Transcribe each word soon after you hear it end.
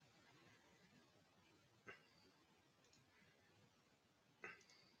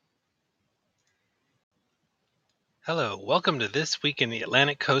Hello, welcome to This Week in the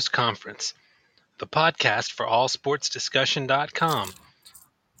Atlantic Coast Conference, the podcast for allsportsdiscussion.com.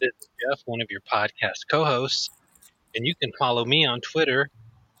 This is Jeff, one of your podcast co-hosts, and you can follow me on Twitter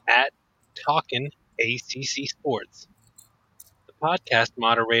at Talkin' ACC Sports. The podcast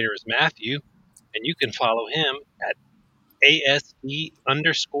moderator is Matthew, and you can follow him at ASB_Hokie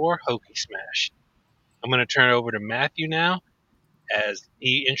Smash. I'm going to turn it over to Matthew now as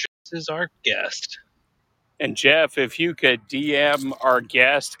he introduces our guest. And Jeff, if you could DM our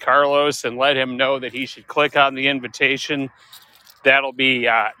guest, Carlos, and let him know that he should click on the invitation, that'll be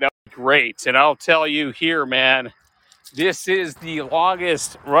great. And I'll tell you here, man, this is the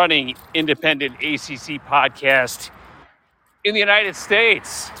longest running independent ACC podcast in the United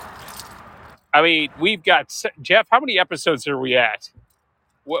States. I mean, we've got, Jeff, how many episodes are we at?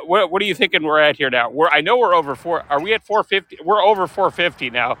 What are you thinking we're at here now? I know we're over four. Are we at 450? We're over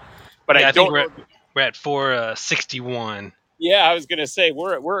 450 now, but Yeah, I don't. We're at 461. Yeah, I was gonna say we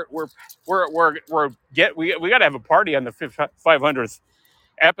got to have a party on the 500th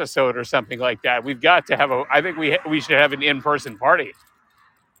episode or something like that. We've got to have I think we should have an in-person party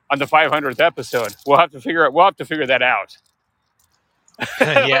on the 500th episode. We'll have to figure that out.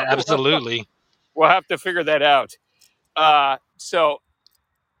 Yeah, absolutely. We'll have to figure that out. But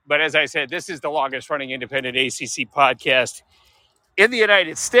as I said, this is the longest running independent ACC podcast in the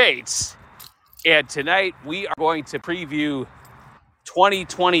United States. And tonight we are going to preview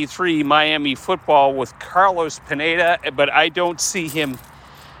 2023 Miami football with Carlos Pineda, but I don't see him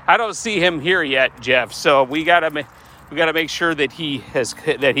here yet, Jeff. So we gotta make sure that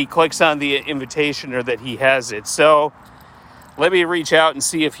he clicks on the invitation or that he has it. So let me reach out and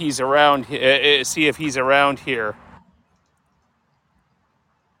see if he's around. Here.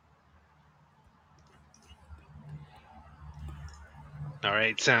 All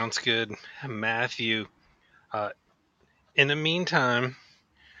right, sounds good, Matthew. In the meantime,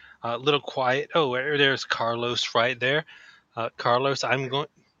 a little quiet. Oh, there's Carlos right there. Carlos, and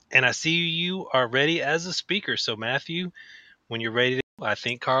I see you are ready as a speaker. So, Matthew, when you're ready, I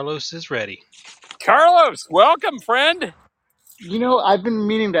think Carlos is ready. Carlos, welcome, friend. You know, I've been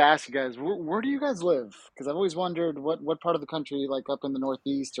meaning to ask you guys, where do you guys live? Because I've always wondered what part of the country, like up in the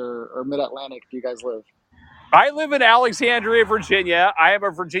Northeast or Mid-Atlantic, do you guys live? I live in Alexandria, Virginia. I am a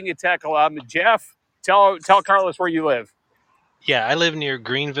Virginia Tech alum. Jeff, tell Carlos where you live. Yeah, I live near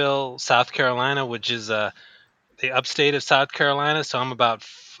Greenville, South Carolina, which is the upstate of South Carolina. So I'm about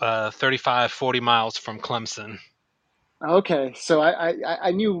 35, 40 miles from Clemson. Okay, so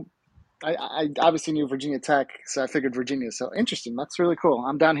I knew, I obviously knew Virginia Tech, so I figured Virginia. So interesting. That's really cool.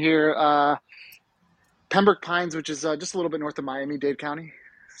 I'm down here, Pembroke Pines, which is just a little bit north of Miami-Dade County.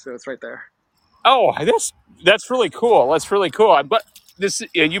 So it's right there. Oh, that's really cool. That's really cool. But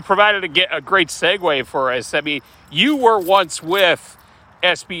you provided a great segue for us. I mean, you were once with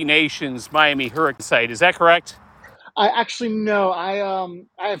SB Nation's Miami Hurricane site. Is that correct? I actually no. I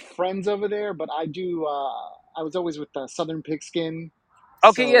have friends over there, but I do. I was always with Southern Pigskin.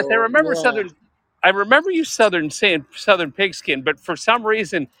 Okay, So, yes, I remember yeah. Southern. I remember you saying Southern Pigskin, but for some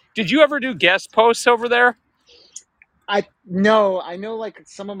reason, did you ever do guest posts over there? I know like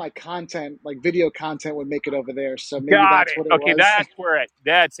some of my content, like video content, would make it over there. So maybe that's what it was. Okay,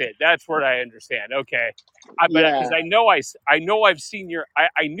 that's it. That's where I understand. Okay, because I know I've seen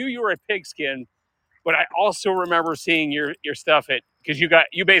I knew you were at Pigskin, but I also remember seeing your stuff because you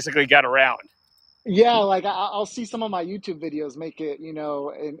basically got around. Yeah, like I'll see some of my YouTube videos make it, in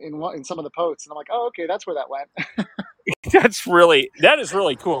some of the posts, and I'm like, oh, okay, that's where that went. That is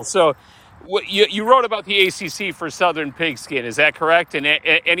really cool. So, you wrote about the ACC for Southern Pigskin, is that correct? And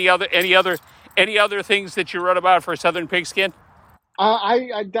any other things that you wrote about for Southern Pigskin?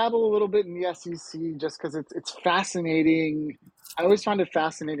 I dabble a little bit in the SEC just because it's fascinating. I always found it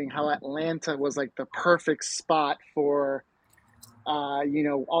fascinating how Atlanta was like the perfect spot for,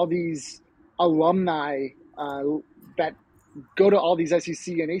 all these alumni that go to all these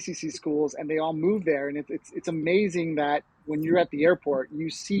SEC and ACC schools, and they all move there. And it's amazing that when you're at the airport, you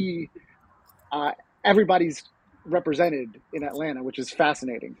see everybody's represented in Atlanta, which is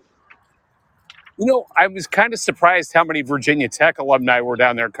fascinating. I was kind of surprised how many Virginia Tech alumni were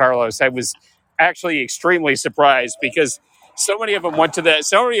down there, Carlos. I was actually extremely surprised because so many of them went to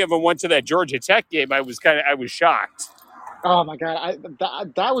that Georgia Tech game. I was shocked. Oh my God,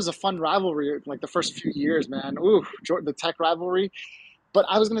 that was a fun rivalry, like the first few years, man. Ooh, the Tech rivalry. But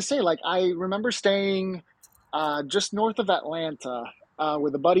I was gonna say, like, I remember staying just north of Atlanta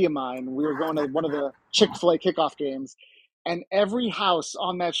with a buddy of mine. We were going to one of the Chick-fil-A kickoff games, and every house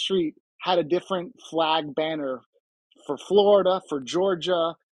on that street had a different flag banner for Florida, for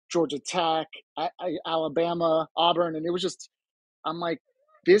Georgia, Georgia Tech, Alabama, Auburn, and it was just, I'm like,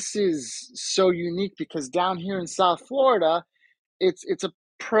 this is so unique because down here in South Florida, it's a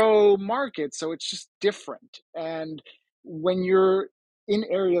pro market, so it's just different. And when you're in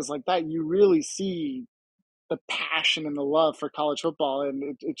areas like that, you really see the passion and the love for college football,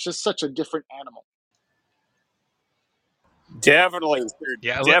 and it's just such a different animal. Definitely, sir.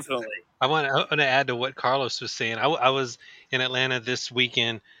 Yeah, Definitely. I want to add to what Carlos was saying. I was in Atlanta this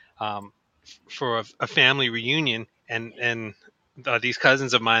weekend um, for a family reunion, and these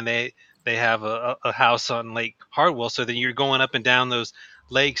cousins of mine they have a house on Lake Hardwell, so then you're going up and down those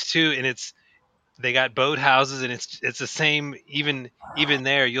lakes too, and they got boat houses, and it's the same. Even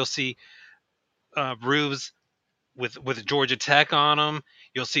there, you'll see roofs with Georgia Tech on them.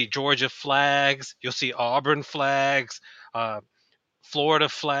 You'll see Georgia flags. You'll see Auburn flags. Florida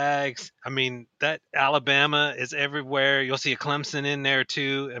flags. I mean, that Alabama is everywhere. You'll see a Clemson in there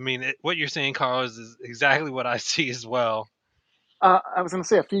too. I mean, what you're saying, Carlos, is exactly what I see as well. I was going to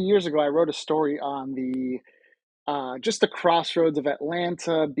say a few years ago, I wrote a story on the just the crossroads of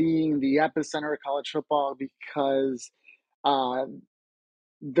Atlanta being the epicenter of college football because uh,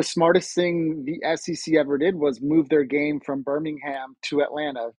 the smartest thing the SEC ever did was move their game from Birmingham to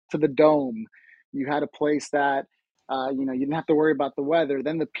Atlanta to the Dome. You had a place that you didn't have to worry about the weather.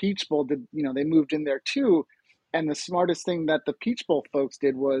 Then the Peach Bowl did, they moved in there too. And the smartest thing that the Peach Bowl folks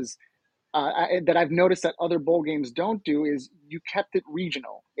did was that I've noticed that other bowl games don't do is you kept it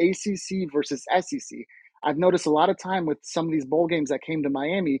regional, ACC versus SEC. I've noticed a lot of time with some of these bowl games that came to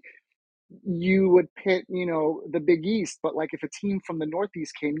Miami, you would pit, the Big East, but like if a team from the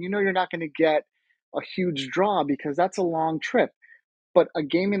Northeast came, you're not going to get a huge draw because that's a long trip. But a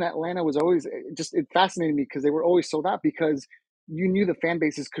game in Atlanta was always it fascinated me because they were always sold out because you knew the fan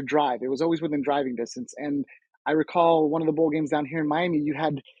bases could drive. It was always within driving distance. And I recall one of the bowl games down here in Miami, you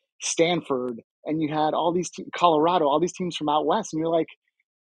had Stanford and you had all these Colorado, all these teams from out west, and you're like,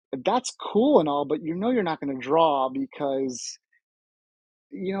 that's cool and all, but you're not going to draw because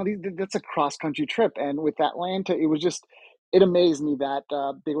that's a cross country trip. And with Atlanta, it was just, it amazed me that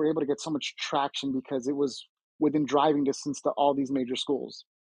they were able to get so much traction because it was within driving distance to all these major schools.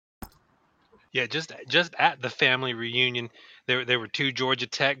 Yeah, just at the family reunion, there were two Georgia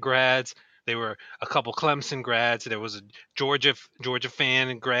Tech grads. There were a couple Clemson grads. There was a Georgia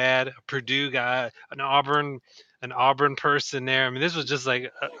fan grad, a Purdue guy, an Auburn person there. I mean, this was just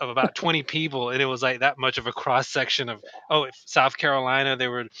like of about 20 people, and it was like that much of a cross section of South Carolina.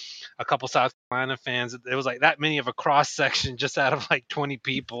 There were a couple South Carolina fans. It was like that many of a cross section just out of like 20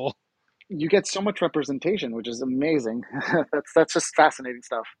 people. You get so much representation, which is amazing. That's just fascinating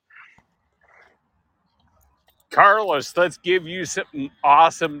stuff. Carlos, let's give you something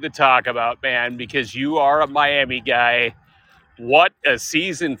awesome to talk about, man, because you are a Miami guy. What a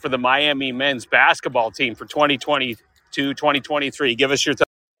season for the Miami men's basketball team for 2022, 2023. Give us your thoughts.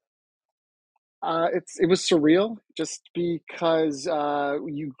 It was surreal just because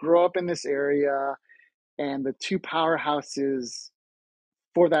you grow up in this area and the two powerhouses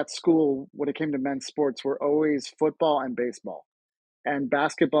for that school when it came to men's sports were always football and baseball. And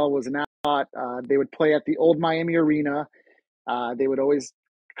basketball was an afterthought. They would play at the old Miami Arena. They would always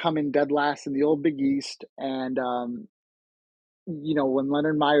come in dead last in the old Big East. And, when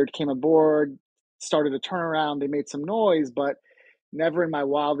Leonard Meyer came aboard, started a turnaround, they made some noise, but never in my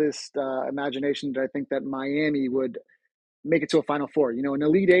wildest imagination did I think that Miami would make it to a Final Four. An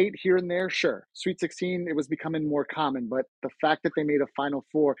Elite Eight here and there, sure. Sweet 16, it was becoming more common, but the fact that they made a Final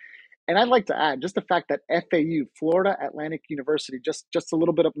Four, and I'd like to add just the fact that FAU, Florida Atlantic University, just a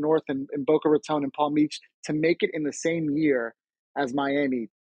little bit up north in Boca Raton and Palm Beach, to make it in the same year as Miami,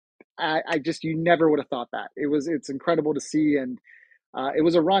 I just, you never would have thought that. It's incredible to see, and it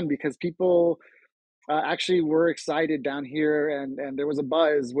was a run because people actually were excited down here, and there was a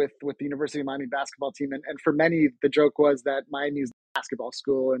buzz with the University of Miami basketball team. And for many, the joke was that Miami is a basketball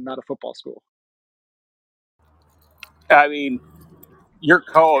school and not a football school. I mean,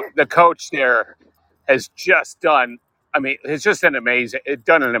 the coach there has just done. I mean, has just done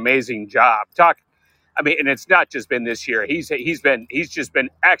an amazing job. And it's not just been this year. He's just been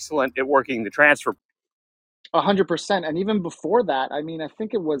excellent at working the transfer. 100%. And even before that, I mean, I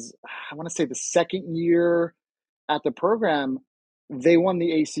think it was, I want to say the second year at the program, they won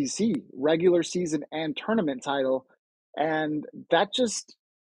the ACC regular season and tournament title. And that just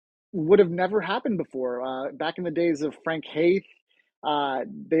would have never happened before. Back in the days of Frank Haith,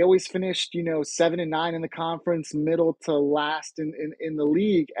 they always finished, 7-9 in the conference, middle to last in the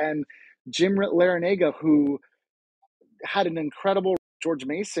league. And Jim Larinaga, who had an incredible George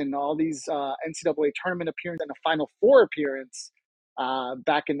Mason, all these NCAA tournament appearance and a Final Four appearance,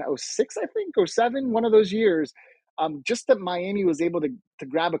 back in '06, I think, or '07, one of those years. Just that Miami was able to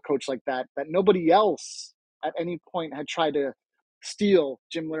grab a coach like that nobody else at any point had tried to steal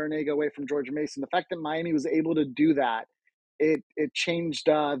Jim Larinaga away from George Mason. The fact that Miami was able to do that, it changed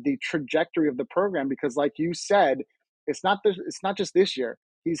the trajectory of the program because, like you said, it's not just this year.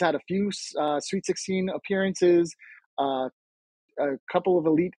 He's had a few Sweet 16 appearances, uh, a couple of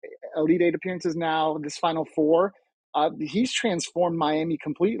Elite Eight appearances now. This Final Four. He's transformed Miami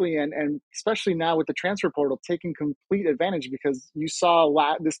completely, and especially now with the transfer portal, taking complete advantage because you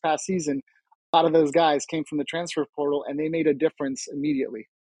saw this past season, a lot of those guys came from the transfer portal and they made a difference immediately.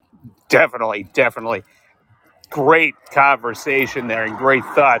 Definitely, definitely. Great conversation there and great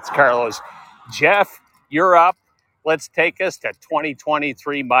thoughts, Carlos. Jeff, you're up. Let's take us to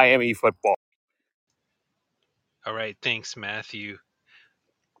 2023 Miami football. All right, thanks, Matthew.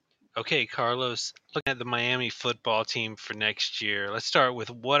 Okay, Carlos, looking at the Miami football team for next year, let's start with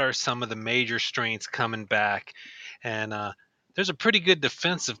what are some of the major strengths coming back? And there's a pretty good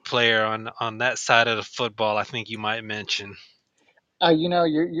defensive player on that side of the football I think you might mention.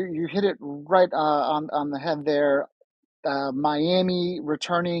 You hit it right on the head there. Miami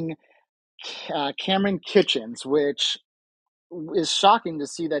returning Cameron Kitchens, which is shocking to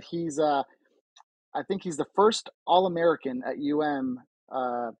see that I think he's the first All-American at UM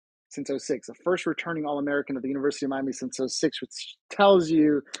since '06, the first returning All-American at the University of Miami since '06, which tells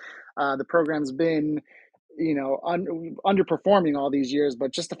you the program's been, underperforming all these years.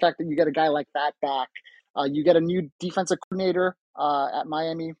 But just the fact that you get a guy like that back, you get a new defensive coordinator at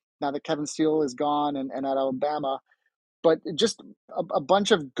Miami now that Kevin Steele is gone and at Alabama. But just a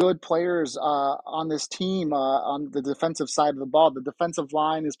bunch of good players on this team on the defensive side of the ball. The defensive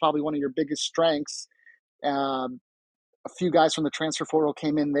line is probably one of your biggest strengths. A few guys from the transfer portal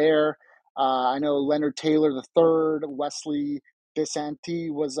came in there. I know Leonard Taylor III, Wesley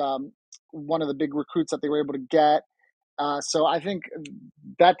Bisanti was one of the big recruits that they were able to get. So I think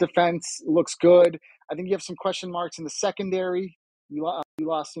that defense looks good. I think you have some question marks in the secondary. You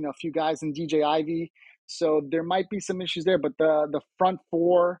lost, a few guys in DJ Ivy, so there might be some issues there. But the front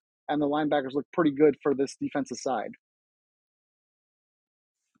four and the linebackers look pretty good for this defensive side.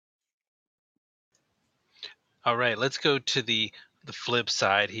 All right, let's go to the flip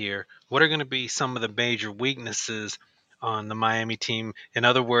side here. What are going to be some of the major weaknesses on the Miami team? In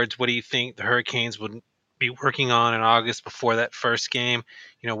other words, what do you think the Hurricanes would be working on in August before that first game?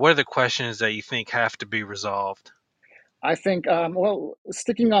 What are the questions that you think have to be resolved? I think,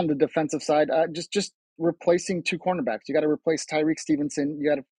 sticking on the defensive side, just replacing two cornerbacks. You got to replace Tyreek Stevenson. You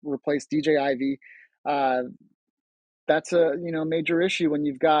got to replace DJ Ivy. Uh, that's a major issue when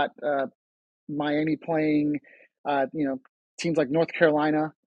you've got Miami playing, teams like North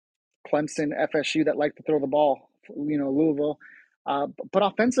Carolina, Clemson, FSU that like to throw the ball. Louisville. But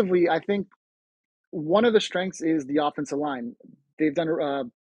offensively, I think one of the strengths is the offensive line. They've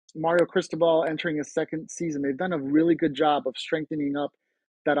done Mario Cristobal entering his second season. They've done a really good job of strengthening up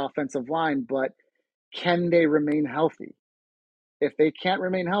that offensive line, but can they remain healthy? If they can't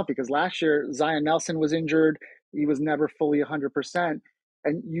remain healthy, because last year Zion Nelson was injured, he was never fully 100%,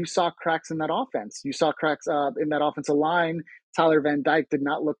 and you saw cracks in that offense. You saw cracks in that offensive line. Tyler Van Dyke did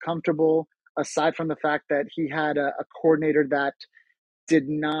not look comfortable, aside from the fact that he had a coordinator that did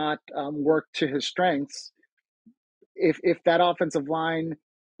not work to his strengths. If that offensive line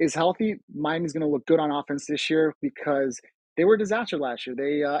is healthy, Miami's going to look good on offense this year because they were a disaster last year.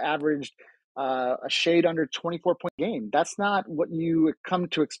 They averaged a shade under 24-point game. That's not what you come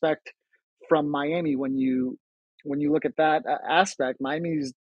to expect from Miami when you look at that aspect.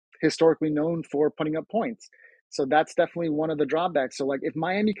 Miami's historically known for putting up points. So that's definitely one of the drawbacks. So like if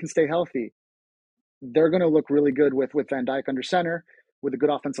Miami can stay healthy, they're going to look really good with Van Dyke under center, with a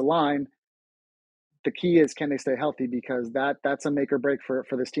good offensive line. The key is, can they stay healthy, because that's a make or break for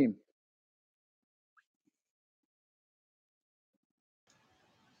this team.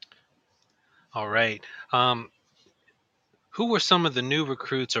 All right. Who were some of the new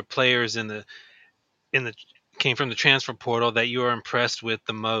recruits or players in the came from the transfer portal that you are impressed with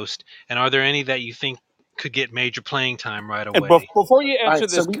the most? And are there any that you think could get major playing time right And away? before you All answer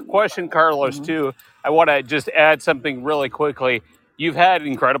right, so this question, Carlos, too, I want to just add something really quickly. You've had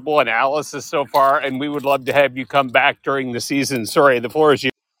incredible analysis so far, and we would love to have you come back during the season. Sorry, the floor is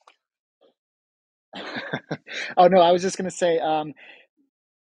yours. Oh no, I was just going to say,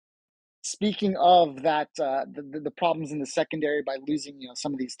 speaking of that, the problems in the secondary by losing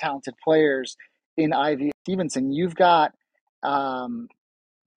some of these talented players in Ivy Stevenson, you've got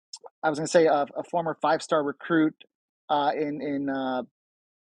I was going to say a former 5-star recruit in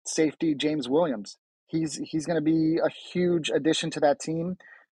safety James Williams. he's going to be a huge addition to that team.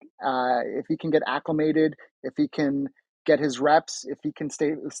 If he can get acclimated, if he can get his reps, if he can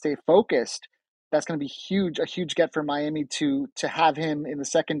stay focused, that's going to be a huge get for Miami to have him in the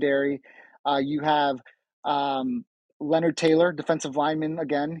secondary. You have Leonard Taylor, defensive lineman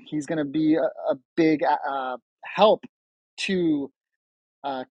again. He's going to be a big help to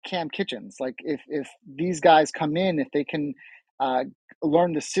Cam Kitchens. Like if these guys come in, if they can uh,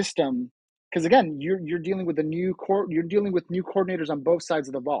 learn the system, because again, you're dealing with you're dealing with new coordinators on both sides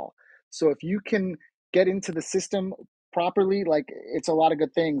of the ball. So if you can get into the system properly, like it's a lot of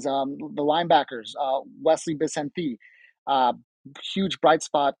good things. The linebackers, Wesley Bisenti, uh, huge bright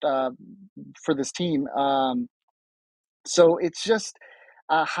spot for this team. So it's just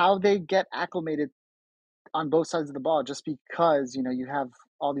how they get acclimated on both sides of the ball, just because you have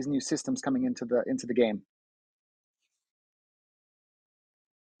all these new systems coming into the game.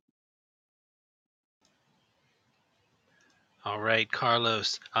 All right,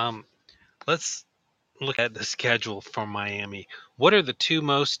 Carlos. Let's look at the schedule for Miami. What are the two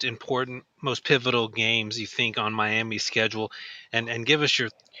most important, most pivotal games you think on Miami's schedule, and give us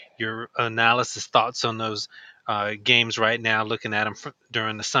your analysis thoughts on those games right now, looking at them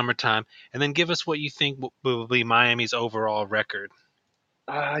during the summertime, and then give us what you think will be Miami's overall record.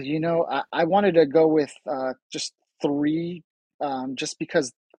 I wanted to go with just three, just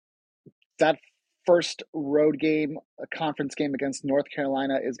because that first road game, a conference game against North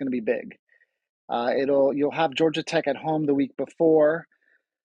Carolina, is going to be big. You'll have Georgia Tech at home the week before,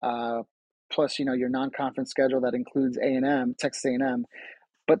 uh, plus your non-conference schedule that includes A&M, Texas A&M.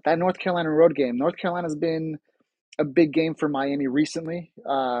 But that North Carolina road game, North Carolina's been a big game for Miami recently,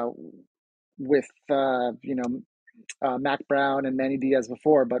 with Mac Brown and Manny Diaz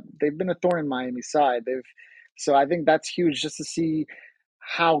before, but they've been a thorn in Miami's side. So I think that's huge, just to see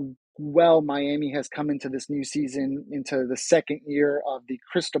how well Miami has come into this new season, into the second year of the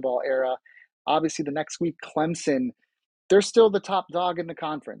Cristobal era. Obviously, the next week, Clemson, they're still the top dog in the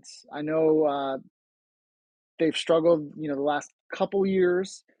conference. I know they've struggled, the last couple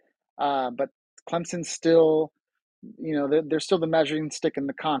years, but Clemson's still, they're still the measuring stick in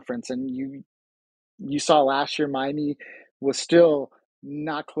the conference. And you saw last year Miami was still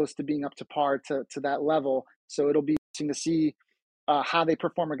not close to being up to par to that level. So it'll be interesting to see how they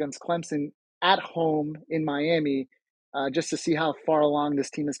perform against Clemson at home in Miami, just to see how far along this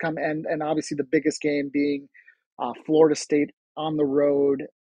team has come. And obviously the biggest game being Florida State on the road.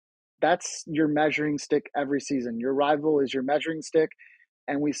 That's your measuring stick every season. Your rival is your measuring stick.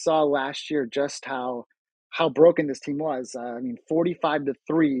 And we saw last year just how broken this team was.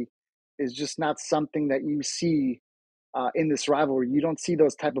 45-3 is just not something that you see in this rivalry. You don't see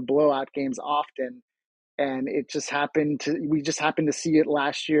those type of blowout games often, and we just happened to see it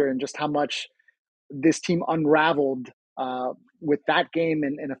last year, and just how much this team unraveled with that game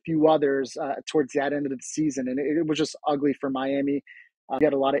and a few others towards that end of the season, and it was just ugly for Miami. We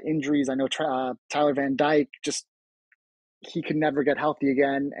had a lot of injuries. I know Tyler Van Dyke, just he could never get healthy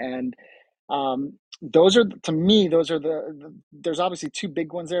again, and those are, to me, there's obviously two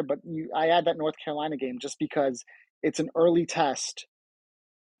big ones there, but I add that North Carolina game just because it's an early test,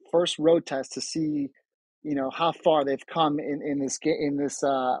 first road test, to see how far they've come in this game, in this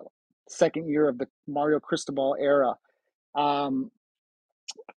second year of the Mario Cristobal era. um,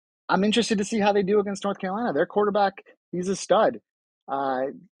 I'm interested to see how they do against North Carolina. Their quarterback, he's a stud.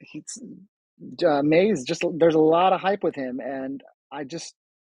 He's Mays, just there's a lot of hype with him, and I just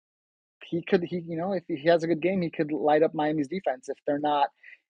if he has a good game, he could light up Miami's defense if they're not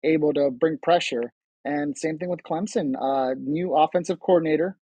able to bring pressure. And same thing with Clemson, new offensive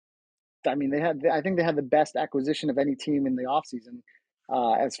coordinator. I think they had the best acquisition of any team in the offseason,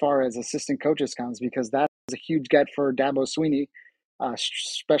 as far as assistant coaches comes, because that was a huge get for Dabo Sweeney,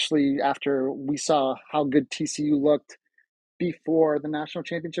 especially after we saw how good TCU looked before the national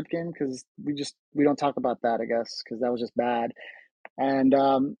championship game, because we don't talk about that, I guess, because that was just bad. And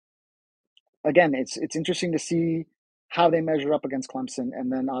again, it's interesting to see how they measure up against Clemson,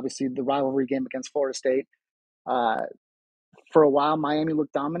 and then obviously the rivalry game against Florida State. Uh, for a while, Miami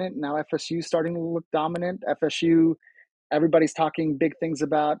looked dominant. Now FSU starting to look dominant. FSU, everybody's talking big things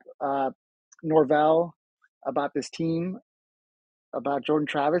about Norvell, about this team, about Jordan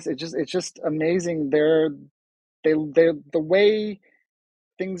Travis. It's just amazing. They the way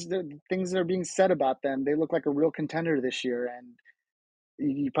things are being said about them. They look like a real contender this year, and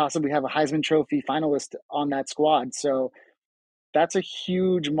you possibly have a Heisman Trophy finalist on that squad. So that's a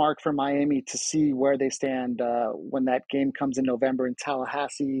huge mark for Miami to see where they stand when that game comes in November in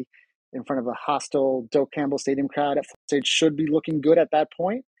Tallahassee, in front of a hostile Doak Campbell Stadium crowd. At Florida State should be looking good at that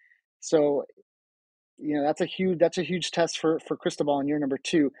point. So that's a huge test for Cristobal in year number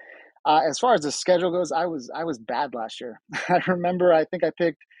 2. As far as the schedule goes, I was bad last year. I remember I think I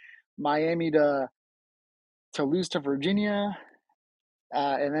picked Miami to lose to Virginia,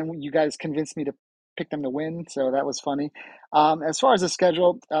 and then you guys convinced me to pick them to win, so that was funny. As far as the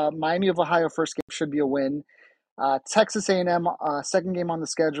schedule, Miami of Ohio first game should be a win. Texas A&M second game on the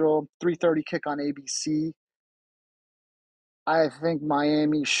schedule, 3:30 kick on ABC. I think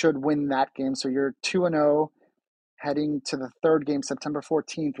Miami should win that game, so you're 2-0 heading to the third game, September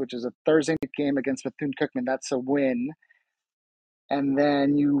 14th, which is a Thursday night game against Bethune-Cookman. That's a win. And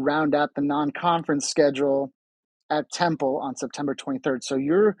then you round out the non-conference schedule at Temple on September 23rd. So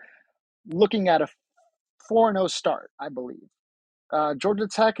you're looking at a 4-0 start, I believe. Georgia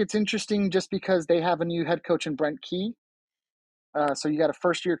Tech, it's interesting just because they have a new head coach in Brent Key. So you got a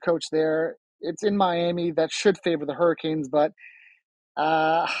first-year coach there. It's in Miami. That should favor the Hurricanes, but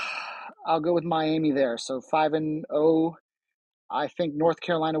I'll go with Miami there. So 5-0. I think North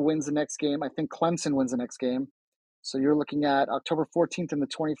Carolina wins the next game. I think Clemson wins the next game. So you're looking at October 14th and the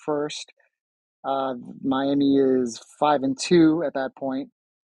 21st. Miami is 5-2 at that point.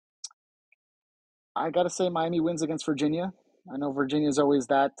 I got to say Miami wins against Virginia. I know Virginia is always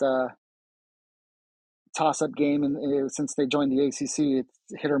that toss-up game, and since they joined the ACC,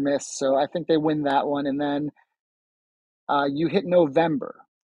 it's hit or miss. So I think they win that one. And then you hit November.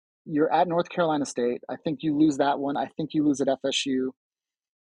 You're at North Carolina State. I think you lose that one. I think you lose at FSU.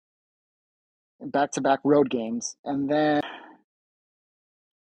 Back-to-back road games. And then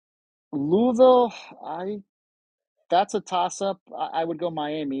Louisville, that's a toss-up. I would go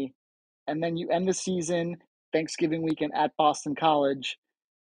Miami. And then you end the season Thanksgiving weekend at Boston College.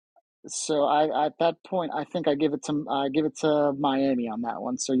 So at that point, I think I give it to Miami on that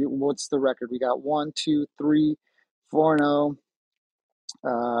one. So what's the record? We got 1, 2, 3, 4-0,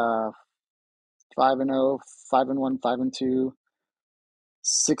 5-0, 5-1, 5-2,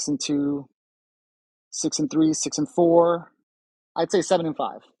 6-2, 6-3, 6-4. I'd say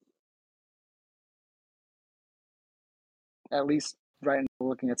 7-5. At least right now, we're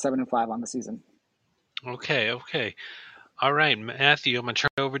looking at 7-5 on the season. Okay. All right, Matthew, I'm going to turn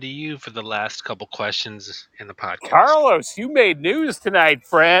it over to you for the last couple questions in the podcast. Carlos, you made news tonight,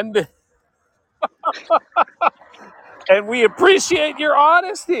 friend. And we appreciate your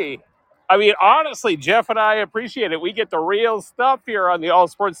honesty. I mean, honestly, Jeff and I appreciate it. We get the real stuff here on the All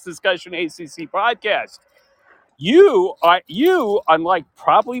Sports Discussion ACC podcast. You, unlike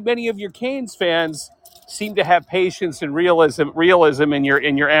probably many of your Canes fans, seem to have patience and realism in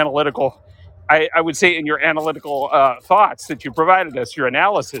your analytical. I would say in your analytical thoughts that you provided us, your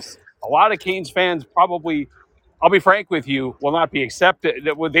analysis. A lot of Canes fans probably, I'll be frank with you, will not be accepted.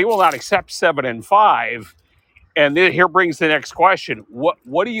 They will not accept 7-5. And then here brings the next question.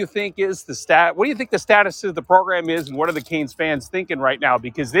 What do you think is the stat? What do you think the status of the program is, and what are the Canes fans thinking right now?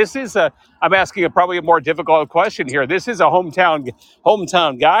 Because this is I'm asking probably a more difficult question here. This is a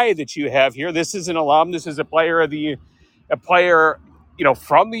hometown guy that you have here. This is an alum. This is a player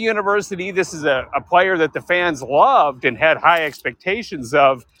from the university. This is a player that the fans loved and had high expectations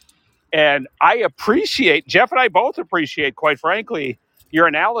of. And I appreciate, Jeff and I both appreciate, quite frankly, your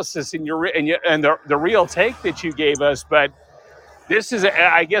analysis and the real take that you gave us. But this is,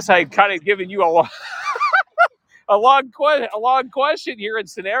 I guess I kind of given you a long question here in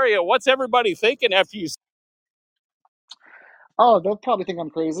scenario. What's everybody thinking after you? Oh, they'll probably think I'm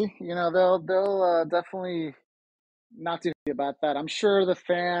crazy. They'll definitely not too happy about that. I'm sure the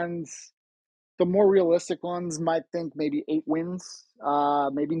fans, the more realistic ones, might think maybe 8 wins,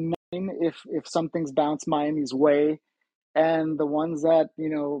 maybe 9 if something's bounced Miami's way. And the ones that,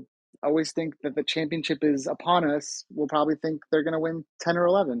 always think that the championship is upon us will probably think they're going to win 10 or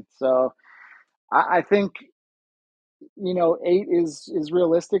 11. So I think, 8 is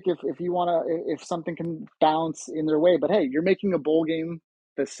realistic if you want to, if something can bounce in their way. But hey, you're making a bowl game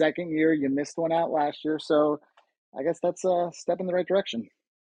the second year. You missed one out last year. So I guess that's a step in the right direction.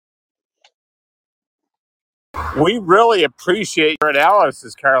 We really appreciate your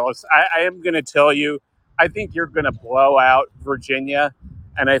analysis, Carlos. I am going to tell you, I think you're going to blow out Virginia.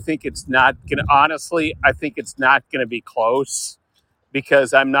 And I think it's not going to, honestly, I think it's not going to be close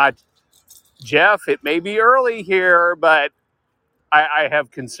because I'm not, Jeff, it may be early here, but I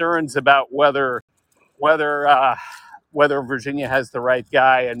have concerns about whether Virginia has the right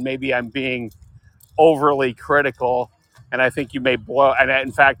guy. And maybe I'm being overly critical. And I think you may blow, and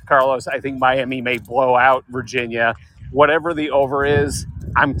in fact, Carlos, I think Miami may blow out Virginia. Whatever the over is,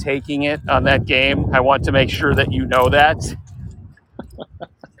 I'm taking it on that game. I want to make sure that you know that.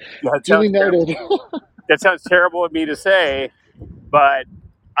 Duly noted. That sounds terrible of me to say, but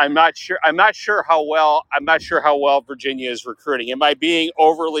I'm not sure. I'm not sure how well. I'm not sure how well Virginia is recruiting. Am I being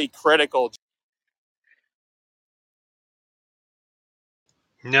overly critical?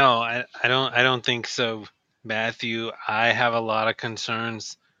 No, I don't think so, Matthew. I have a lot of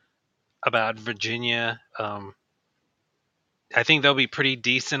concerns about Virginia. I think they'll be pretty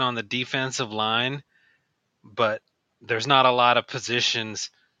decent on the defensive line, but there's not a lot of positions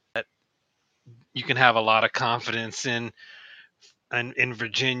that you can have a lot of confidence in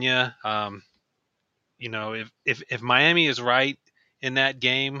Virginia. If Miami is right in that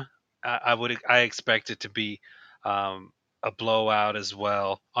game, I expect it to be a blowout as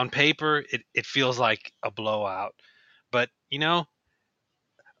well. On paper, it feels like a blowout, but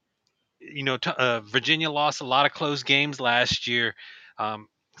Virginia lost a lot of close games last year, um,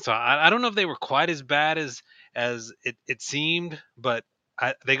 so I don't know if they were quite as bad as it seemed, but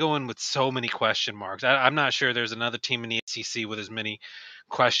they go in with so many question marks. I'm not sure there's another team in the ACC with as many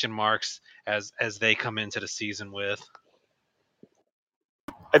question marks as they come into the season with.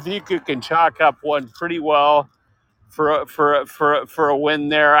 I think you can chalk up one pretty well for a win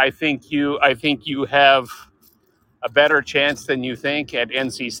there. I think you have a better chance than you think at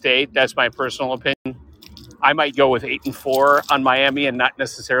NC State. That's my personal opinion. I might go with 8-4 on Miami and not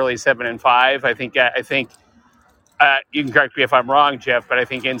necessarily 7-5. I think you can correct me if I'm wrong, Jeff, but I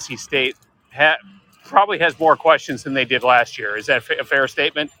think NC State probably has more questions than they did last year. Is that a fair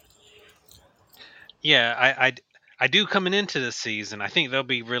statement? Yeah, I do coming into the season. I think they'll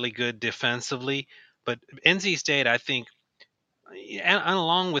be really good defensively, but NC State, I think, and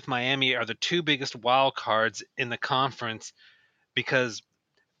along with Miami, are the two biggest wild cards in the conference because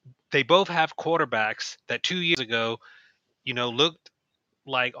they both have quarterbacks that 2 years ago, looked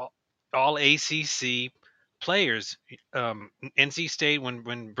like all ACC players. NC State when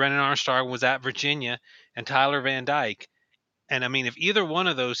Brennan Armstrong was at Virginia and Tyler Van Dyke. And I mean, if either one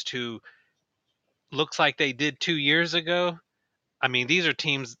of those two looks like they did 2 years ago, I mean, these are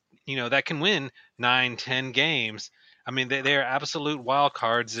teams, that can win 9, 10 games. I mean, they're absolute wild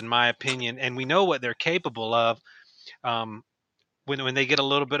cards, in my opinion, and we know what they're capable of. Um, when they get a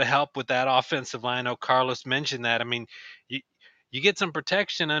little bit of help with that offensive line, I know Carlos mentioned that. I mean, you get some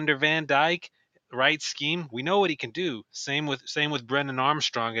protection under Van Dyke, right scheme. We know what he can do. Same with Brendan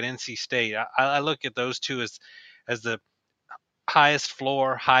Armstrong at NC State. I look at those two as the highest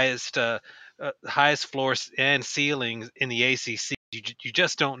floors and ceilings in the ACC. You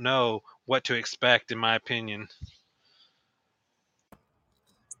just don't know what to expect, in my opinion.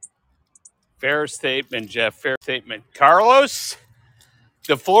 Fair statement, Jeff. Fair statement. Carlos,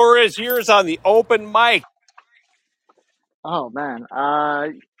 the floor is yours on the open mic. Oh man,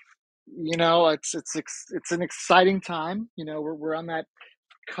 it's an exciting time. We're on that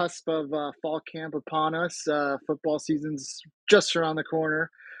cusp of fall camp upon us. Football season's just around the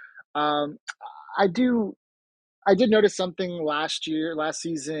corner. Um, I do I did notice something last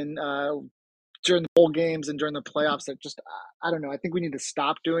season, during the bowl games and during the playoffs that just I don't know. I think we need to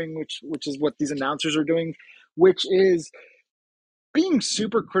stop doing, which is what these announcers are doing, which is being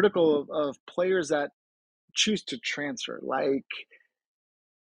super critical of players that choose to transfer. Like,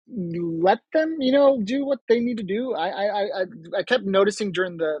 you let them, do what they need to do. I kept noticing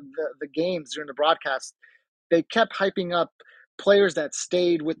during the games, during the broadcast, they kept hyping up players that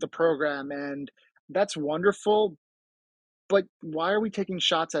stayed with the program, and that's wonderful. But why are we taking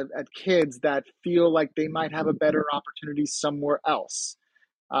shots at kids that feel like they might have a better opportunity somewhere else?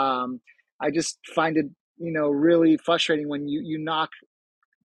 Um, I just find it, really frustrating when you knock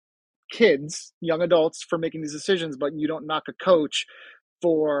kids, young adults, for making these decisions, but you don't knock a coach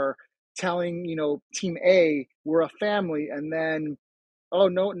for telling, team A, we're a family, and then, oh,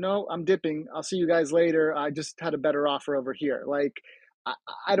 no, no, I'm dipping. I'll see you guys later. I just had a better offer over here. Like, I,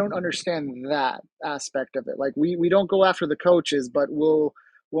 I don't understand that aspect of it. Like, we don't go after the coaches, but we'll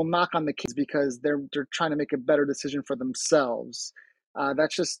knock on the kids because they're trying to make a better decision for themselves.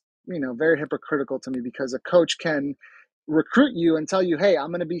 That's just, very hypocritical to me, because a coach can recruit you and tell you, hey, I'm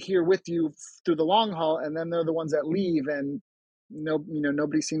going to be here with you through the long haul, and then they're the ones that leave, and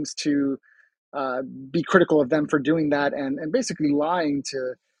nobody seems to uh, be critical of them for doing that, and basically lying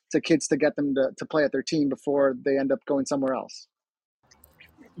to kids to get them to play at their team before they end up going somewhere else.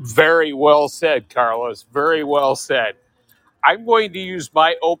 Very well said, Carlos. Very well said. I'm going to use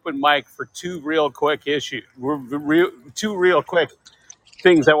my open mic for two real quick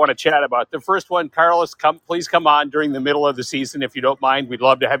things I want to chat about. The first one, Carlos, please come on during the middle of the season if you don't mind. We'd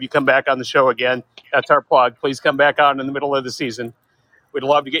love to have you come back on the show again. That's our plug. Please come back on in the middle of the season. We'd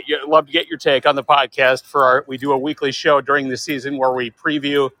love to get your take on the podcast. We do a weekly show during the season where we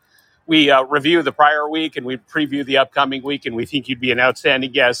preview review the prior week and we preview the upcoming week, and we think you'd be an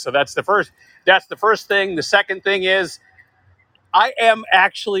outstanding guest. So that's the first thing. The second thing is I am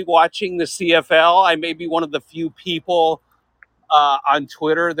actually watching the CFL. I may be one of the few people on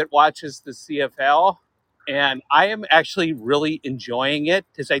Twitter that watches the CFL, and I am actually really enjoying it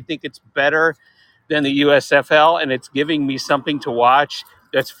because I think it's better than the USFL, and it's giving me something to watch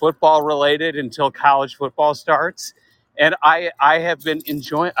that's football related until college football starts. And I have been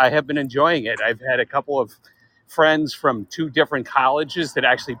enjoying it. I've had a couple of friends from two different colleges that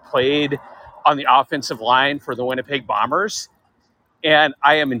actually played on the offensive line for the Winnipeg Bombers, and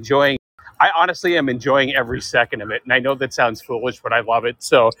I honestly am enjoying every second of it. And I know that sounds foolish, but I love it.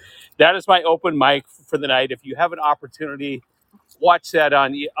 So that is my open mic for the night. If you have an opportunity, watch that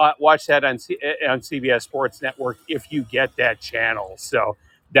on CBS Sports Network if you get that channel. So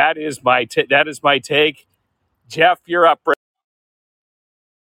that is my take. Jeff, you're up.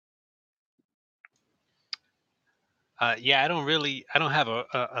 Yeah, I don't have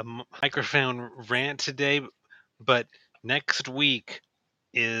a microphone rant today, but next week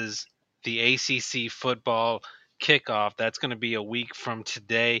is the ACC football kickoff. That's going to be a week from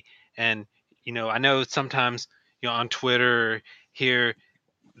today. And, I know sometimes, on Twitter here,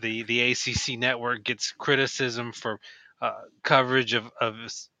 the ACC network gets criticism for coverage of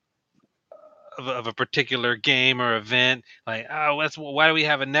a particular game or event. Like, oh, why do we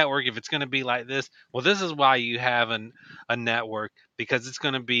have a network if it's going to be like this? Well, this is why you have a network, because it's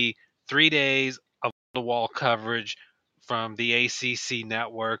going to be 3 days of the wall coverage from the ACC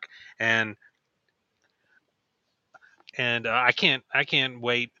network, and I can't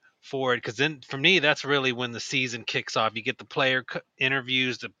wait for it, because then for me that's really when the season kicks off. You get the player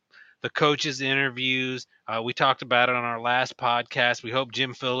interviews, the coaches interviews. We talked about it on our last podcast. We hope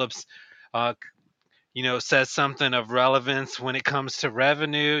Jim Phillips uh, says something of relevance when it comes to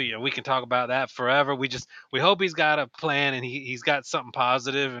revenue. We can talk about that forever. We hope he's got a plan, and he's got something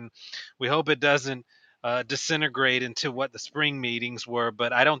positive, and we hope it doesn't disintegrate into what the spring meetings were.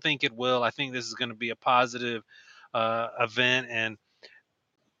 But I don't think it will. I think this is going to be a positive event, and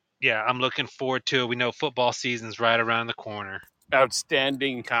yeah, I'm looking forward to it. We know football season's right around the corner.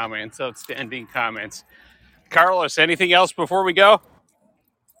 Outstanding comments. Carlos, anything else before we go?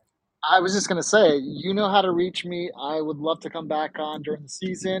 I was just going to say, you know how to reach me. I would love to come back on during the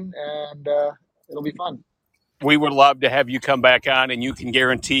season, and it'll be fun. We would love to have you come back on, and you can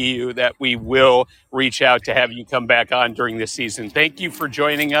guarantee you that we will reach out to have you come back on during the season. Thank you for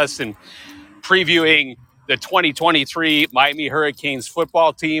joining us and previewing the 2023 Miami Hurricanes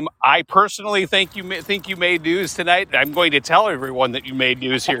football team. I personally think you made news tonight. I'm going to tell everyone that you made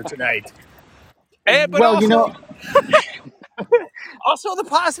news here tonight. But well, also, also the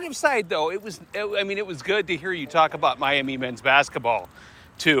positive side, though, it was good to hear you talk about Miami men's basketball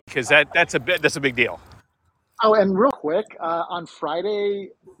too, because that's a big deal. Oh, and real quick, on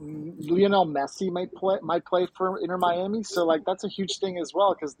Friday, Lionel Messi might play for Inter Miami. So that's a huge thing as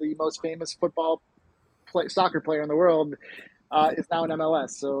well, because the most famous soccer player in the world is now in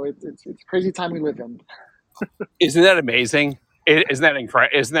MLS. So it's crazy time we live in. Isn't that amazing? Isn't that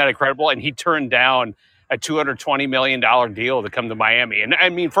incredible? And he turned down a $220 million deal to come to Miami. And I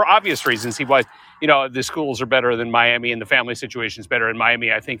mean, for obvious reasons, he was, the schools are better than Miami and the family situation is better in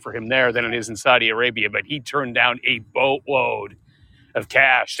Miami, I think, for him there than it is in Saudi Arabia. But he turned down a boatload of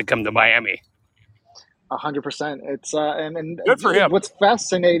cash to come to Miami. 100%. It's and good for him. What's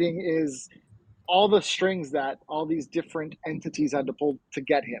fascinating is all the strings that all these different entities had to pull to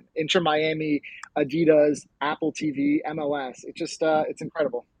get him. Inter Miami, Adidas, Apple TV, MLS. It's just it's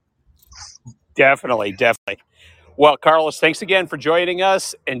incredible. Definitely. Well, Carlos, thanks again for joining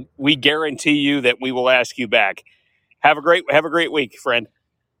us, and we guarantee you that we will ask you back. Have a great week, friend.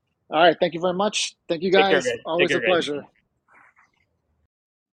 All right, thank you very much. Thank you, guys. Always a pleasure.